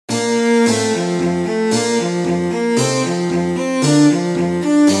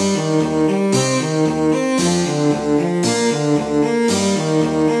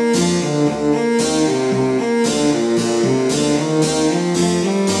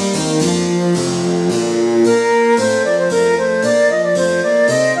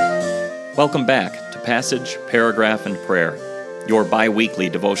Welcome back to Passage, Paragraph, and Prayer, your bi-weekly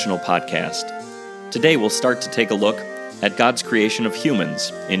devotional podcast. Today we'll start to take a look at God's creation of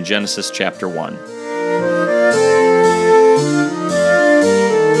humans in Genesis chapter 1.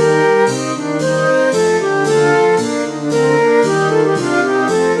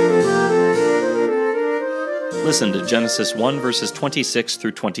 Listen to Genesis 1 verses 26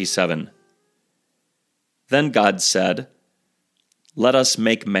 through 27. Then God said, "Let us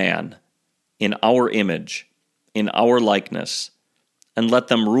make man in our image, in our likeness, and let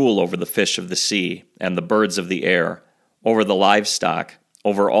them rule over the fish of the sea and the birds of the air, over the livestock,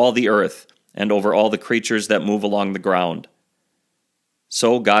 over all the earth, and over all the creatures that move along the ground."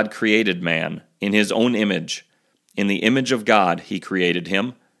 So God created man in his own image. In the image of God he created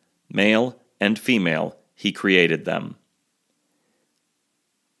him, male and female he created them.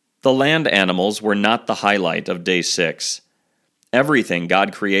 The land animals were not the highlight of day 6. Everything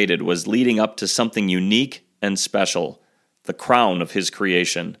God created was leading up to something unique and special, the crown of his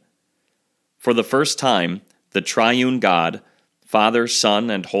creation. For the first time, the Triune God, Father, Son,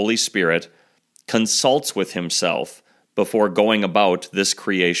 and Holy Spirit, consults with himself before going about this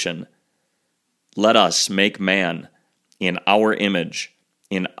creation. Let us make man in our image,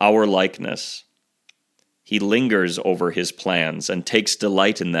 in our likeness. He lingers over his plans and takes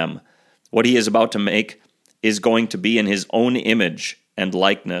delight in them. What he is about to make is going to be in his own image and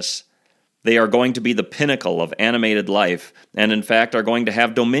likeness. They are going to be the pinnacle of animated life, and in fact are going to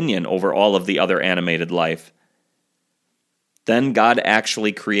have dominion over all of the other animated life. Then God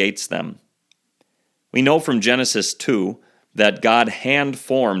actually creates them. We know from Genesis 2 that God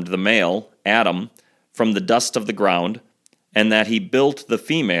hand-formed the male, Adam, from the dust of the ground, and that he built the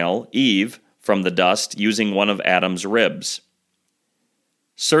female, Eve, from the dust using one of Adam's ribs.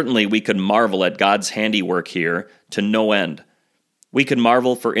 Certainly we could marvel at God's handiwork here to no end. We could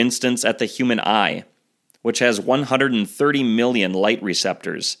marvel, for instance, at the human eye, which has 130 million light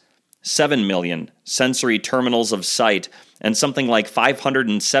receptors, 7 million sensory terminals of sight, and something like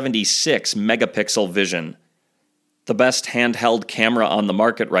 576 megapixel vision. The best handheld camera on the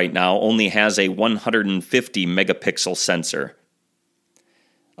market right now only has a 150 megapixel sensor.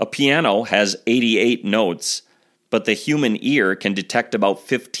 A piano has 88 notes, but the human ear can detect about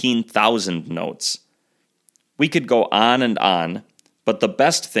 15,000 notes. We could go on, but the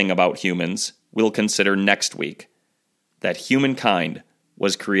best thing about humans we'll consider next week, that humankind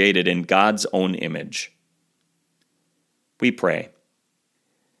was created in God's own image. We pray.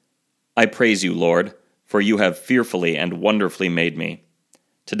 I praise you, Lord, for you have fearfully and wonderfully made me.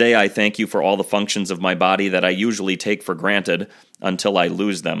 Today I thank you for all the functions of my body that I usually take for granted until I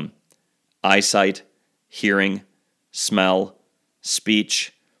lose them. Eyesight, hearing, smell,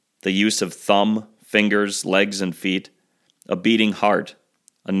 speech, the use of thumb, fingers, legs, and feet, a beating heart,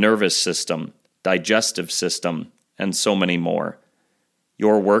 a nervous system, digestive system, and so many more.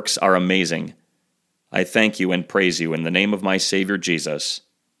 Your works are amazing. I thank you and praise you in the name of my Savior Jesus.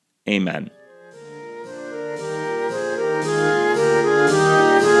 Amen.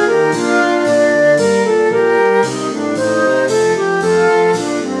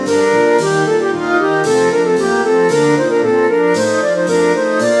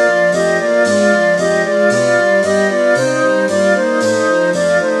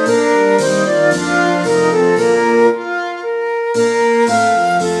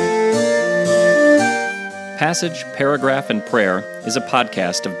 Passage, Paragraph, and Prayer is a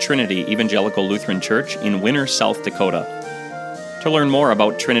podcast of Trinity Evangelical Lutheran Church in Winner, South Dakota. To learn more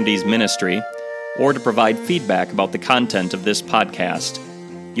about Trinity's ministry, or to provide feedback about the content of this podcast,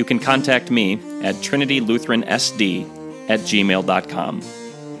 you can contact me at trinitylutheransd@gmail.com.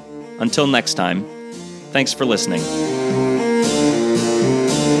 Until next time, thanks for listening.